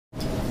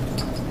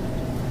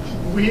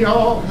We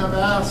all have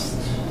asked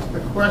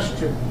the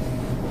question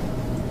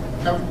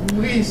at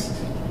least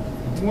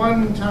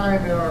one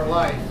time in our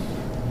life,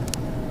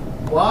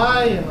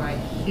 why am I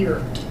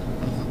here?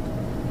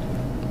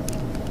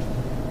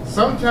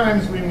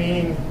 Sometimes we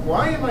mean,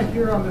 why am I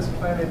here on this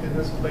planet in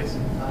this place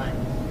and time?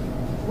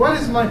 What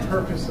is my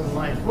purpose in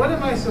life? What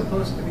am I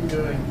supposed to be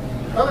doing?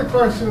 Other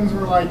questions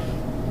were like,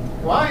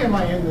 why am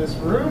I in this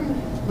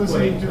room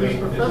listening to this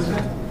professor?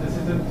 This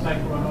isn't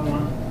Psych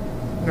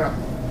 101? No.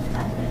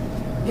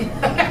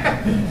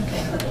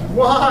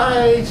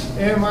 Why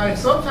am I?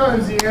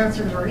 Sometimes the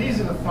answers are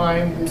easy to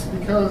find. It's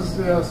because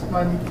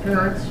my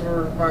parents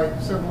or my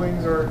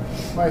siblings or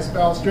my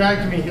spouse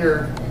dragged me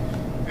here,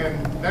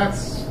 and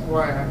that's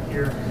why I'm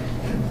here.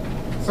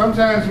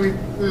 Sometimes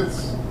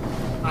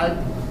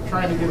I'm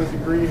trying to get a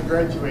degree and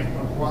graduate,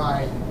 but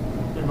why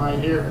am I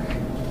here?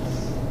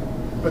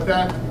 But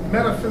that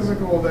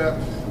metaphysical, that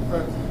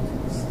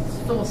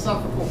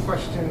philosophical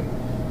question,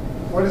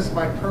 what is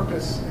my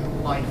purpose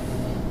in life?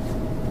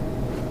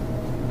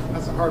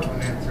 That's a hard one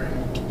to answer.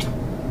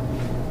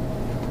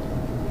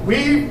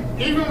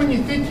 Even when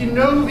you think you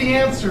know the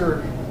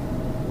answer,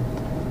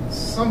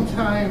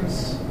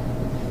 sometimes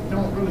you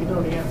don't really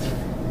know the answer.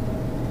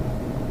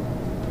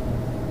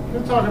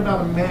 We're talking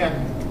about a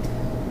man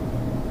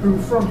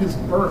who from his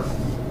birth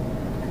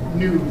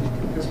knew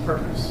his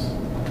purpose.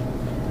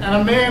 And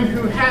a man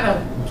who had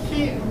a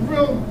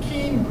real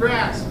keen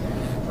grasp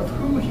of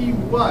who he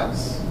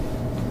was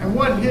and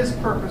what his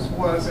purpose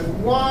was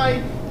and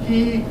why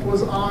he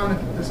was on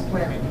this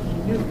planet.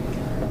 He knew.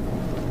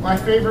 My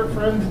favorite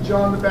friend,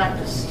 John the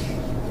Baptist.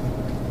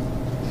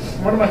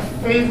 One of my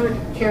favorite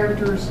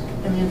characters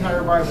in the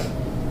entire Bible.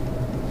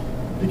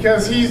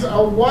 Because he's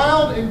a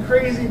wild and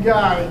crazy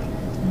guy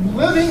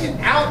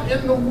living out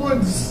in the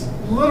woods,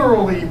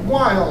 literally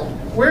wild,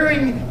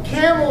 wearing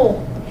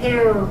camel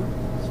hair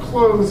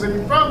clothes that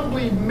he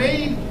probably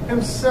made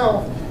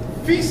himself,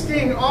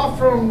 feasting off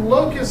from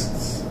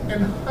locusts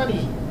and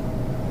honey,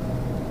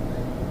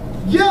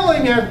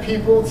 yelling at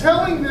people,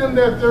 telling them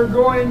that they're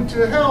going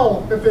to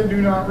hell if they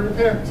do not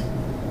repent,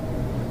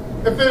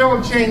 if they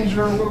don't change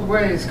their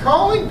ways,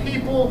 calling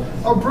people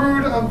a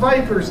brood of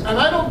vipers. And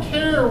I don't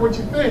care what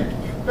you think.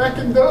 Back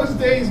in those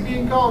days,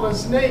 being called a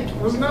snake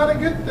was not a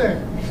good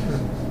thing.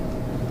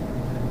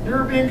 You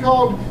were being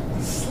called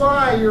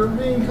sly, you were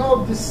being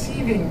called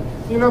deceiving.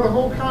 You know, the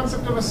whole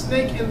concept of a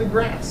snake in the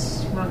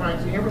grass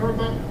reminds me. You ever heard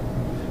that?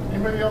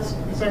 Anybody else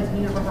besides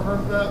me have ever heard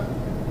of that?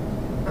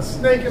 A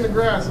snake in the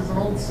grass is an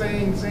old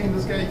saying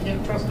this guy, you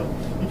can't trust him.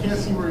 You can't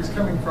see where he's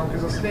coming from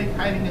because a snake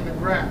hiding in the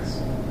grass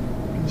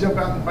can jump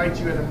out and bite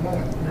you at a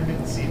moment and you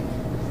didn't see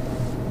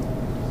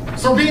it.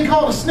 So being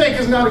called a snake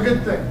is not a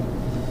good thing.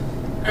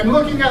 And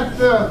looking at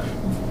the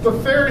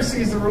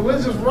Pharisees, the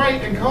religious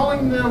right, and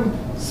calling them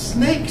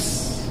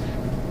snakes,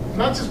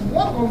 not just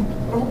one of them,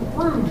 but a whole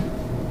brood.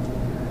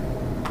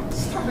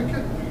 It's not a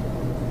good thing.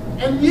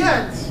 And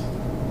yet,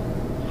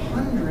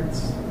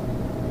 hundreds,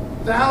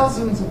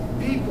 thousands of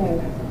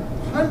people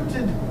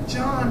hunted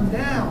John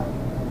down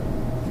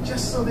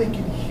just so they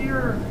could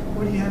hear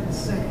what he had to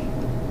say.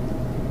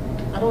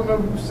 I don't know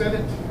who said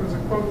it. There was a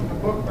quote in the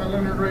book by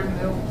Leonard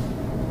Ravenhill.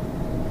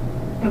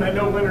 And I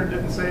know Leonard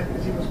didn't say it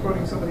because he was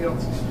quoting somebody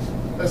else.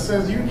 That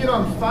says, you get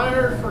on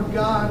fire for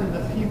God and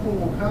the people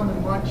will come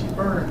and watch you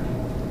burn.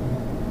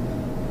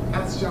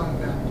 That's John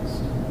the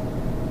Baptist.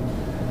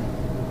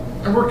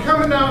 And we're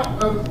coming out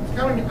of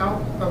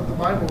the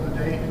Bible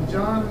today in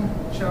John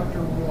chapter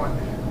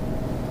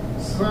 1.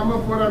 Some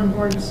of what I'm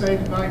going to say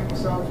tonight will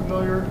sound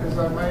familiar, because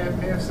I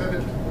may have said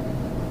it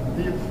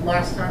the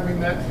last time we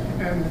met,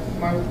 and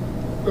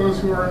those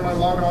who are in my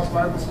Logos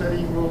Bible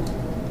study will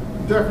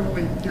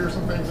definitely hear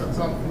some things that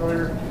sound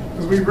familiar,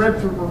 because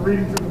we're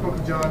reading through the book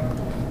of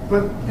John,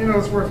 but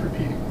it's worth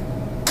repeating.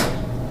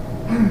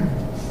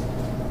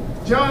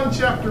 John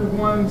chapter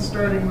 1,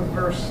 starting with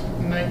verse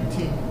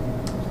 19.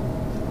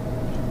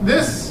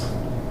 This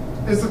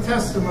is the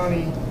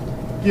testimony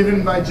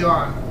given by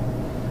John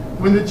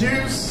when the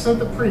Jews sent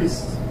the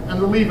priests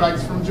and the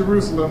Levites from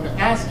Jerusalem to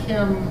ask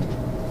him,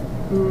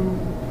 "Who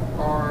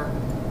are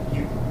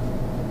you?"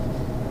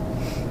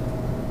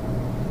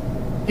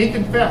 He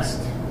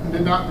confessed and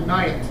did not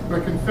deny it,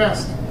 but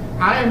confessed,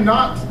 "I am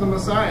not the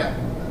Messiah."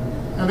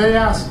 And they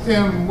asked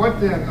him, "What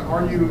then?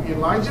 Are you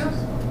Elijah?"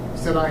 He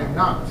said, "I am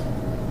not."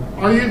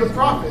 "Are you the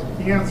prophet?"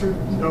 He answered,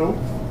 "No."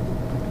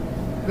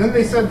 Then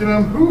they said to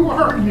him, "Who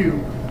are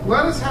you?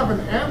 Let us have an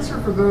answer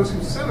for those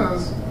who sent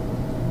us.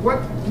 What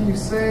do you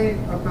say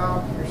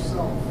about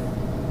yourself?"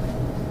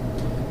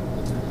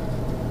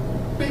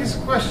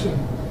 Biggest question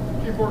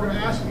people are going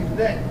to ask you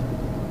today.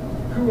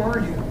 Who are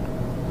you?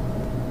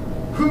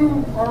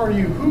 Who are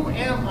you? Who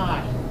am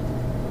I?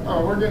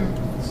 Oh, we're getting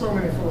so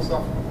many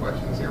philosophical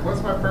questions here.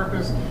 What's my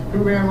purpose?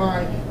 Who am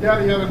I?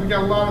 Yada yada. We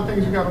got a lot of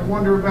things we got to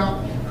wonder about.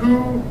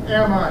 Who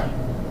am I?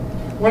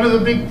 One of the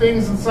big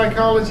things in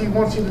psychology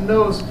wants you to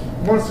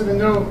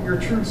know your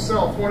true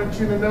self. Wants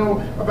you to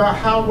know about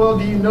how well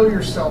do you know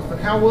yourself and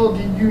how well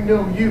do you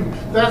know you.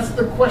 That's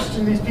the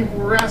question these people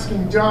were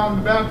asking John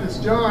the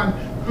Baptist. John,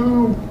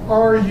 Who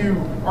are you?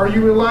 Are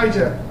you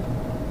Elijah?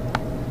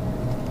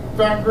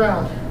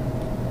 Background.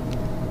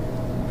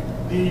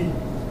 The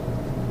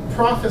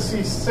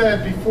prophecy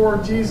said before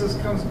Jesus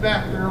comes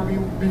back,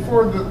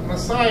 before the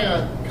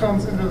Messiah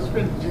comes into the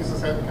screen.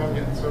 Jesus hadn't come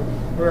yet, so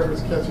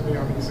whoever's catching me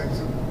on these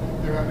things,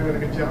 they're not doing a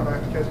good job. I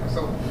have to catch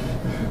myself.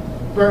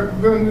 But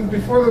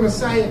before the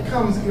Messiah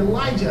comes,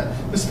 Elijah,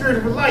 the spirit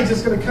of Elijah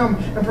is going to come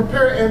and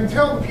prepare and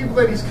tell the people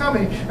that he's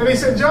coming. And they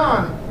said,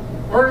 John,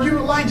 are you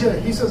Elijah?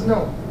 He says,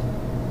 no.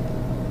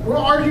 Well,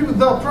 are you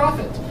the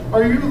prophet?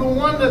 Are you the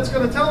one that's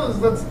going to tell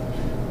us?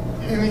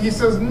 And he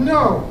says,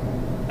 no.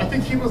 I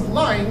think he was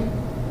lying,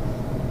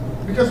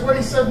 because what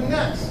he said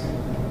next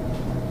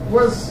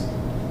was,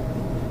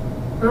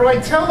 they're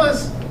like, tell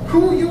us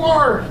who you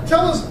are.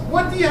 Tell us,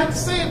 what do you have to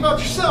say about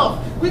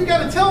yourself? We've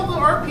got to tell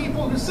our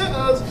people who sent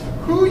us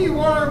who you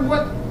are and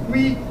what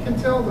we can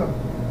tell them.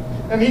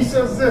 And he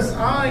says this,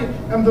 I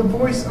am the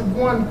voice of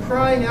one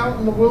crying out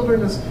in the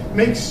wilderness,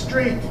 make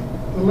straight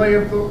the way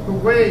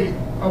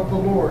of the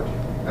Lord,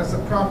 as the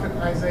prophet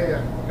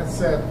Isaiah had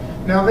said.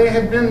 Now they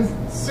had been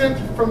sent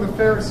from the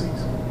Pharisees.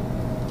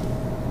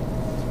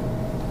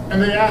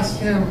 And they asked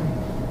him,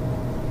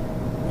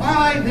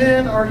 why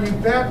then are you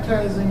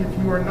baptizing if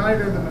you are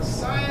neither the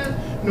Messiah,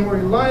 nor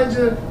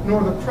Elijah,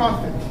 nor the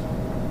prophet?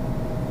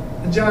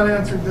 And John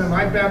answered them,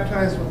 I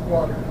baptize with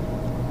water.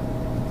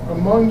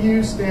 Among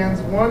you stands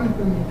one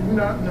whom you do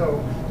not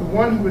know, the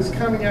one who is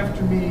coming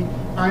after me.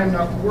 I am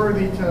not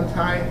worthy to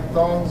untie the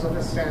thongs of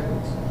his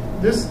sandals.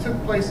 This took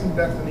place in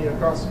Bethany,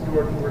 across the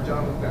Jordan, where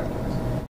John was baptized.